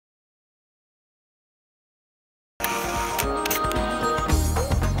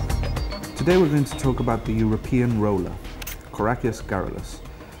Today we're going to talk about the European roller, Coracias garrulus.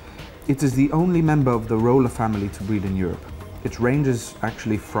 It is the only member of the roller family to breed in Europe. Its range is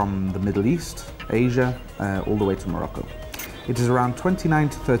actually from the Middle East, Asia, all the way to Morocco. It is around 29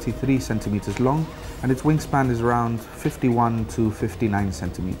 to 33 centimeters long, and its wingspan is around 51 to 59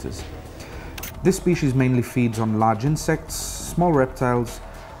 centimeters. This species mainly feeds on large insects, small reptiles,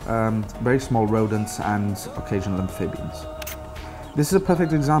 very small rodents, and occasional amphibians. This is a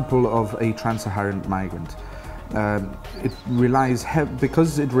perfect example of a trans-Saharan migrant.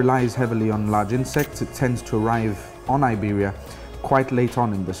 Because it relies heavily on large insects, it tends to arrive on Iberia quite late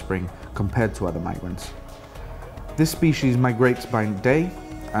on in the spring compared to other migrants. This species migrates by day,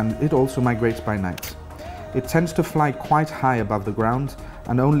 and it also migrates by night. It tends to fly quite high above the ground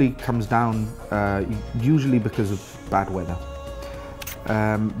and only comes down usually because of bad weather.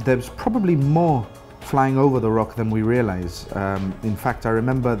 There's probably more flying over the rock than we realize. In fact, I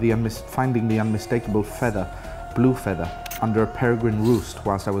remember finding the unmistakable blue feather, under a peregrine roost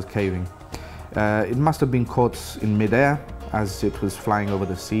whilst I was caving. It must have been caught in mid-air as it was flying over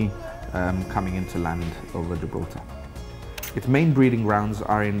the sea, coming into land over Gibraltar. Its main breeding grounds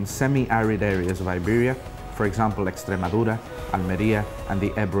are in semi-arid areas of Iberia, for example Extremadura, Almeria and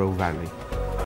the Ebro Valley.